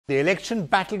The election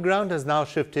battleground has now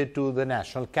shifted to the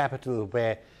national capital,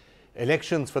 where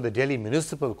elections for the Delhi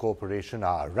Municipal Corporation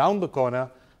are around the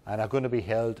corner and are going to be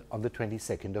held on the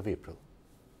 22nd of April.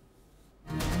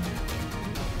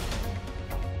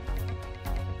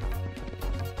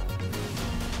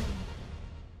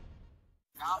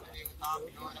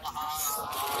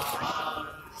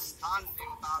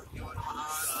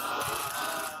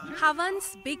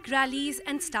 Havans, big rallies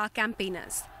and star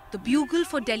campaigners. The bugle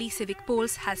for Delhi civic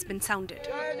polls has been sounded.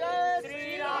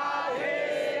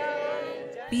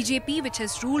 BJP, which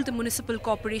has ruled the Municipal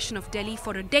Corporation of Delhi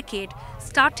for a decade,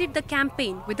 started the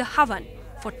campaign with a havan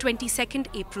for 22nd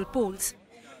April polls.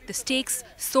 The stakes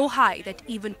so high that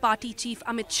even party chief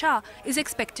Amit Shah is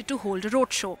expected to hold a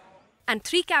roadshow. And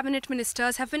 3 cabinet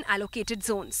ministers have been allocated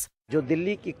zones. जो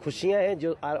दिल्ली की खुशियां हैं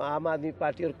जो आम आदमी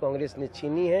party और कांग्रेस ने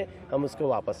छीनी है हम उसको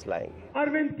वापस लाएंगे।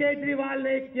 अरविंद केजरीवाल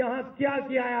ने यहाँ क्या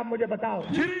किया है आप मुझे बताओ।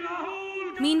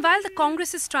 Meanwhile, the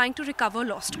Congress is trying to recover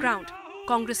lost ground.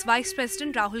 Congress Vice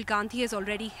President Rahul Gandhi has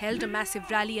already held a massive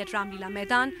rally at Ramlila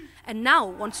Maidan and now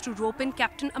wants to rope in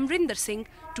Captain Amrinder Singh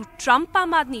to trump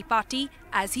Aam Aadmi Party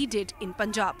as he did in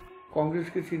Punjab. Congress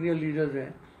के senior leaders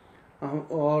हैं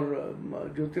और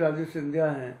ज्योतिरादित्य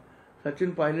सिंधिया हैं,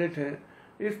 सचिन पायलट हैं,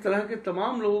 इस तरह के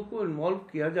तमाम लोगों को इन्वॉल्व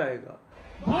किया जाएगा।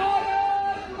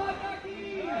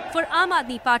 For Aam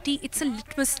Aadmi Party, it's a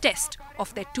litmus test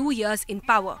of their 2 years in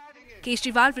power.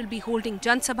 Kejriwal will be holding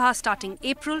Jan Sabha starting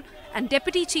April, and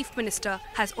Deputy Chief Minister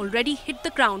has already hit the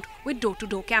ground with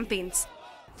door-to-door campaigns.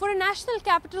 For a national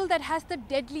capital that has the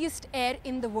deadliest air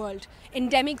in the world,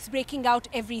 endemics breaking out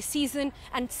every season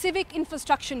and civic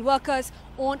infrastructure workers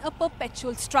on a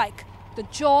perpetual strike, the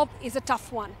job is a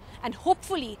tough one. And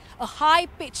hopefully a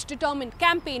high-pitched, determined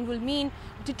campaign will mean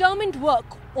determined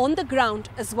work on the ground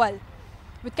as well.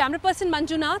 With camera person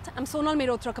Manjunath, I'm Sonal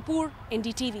Mehrotra Kapoor,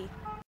 NDTV.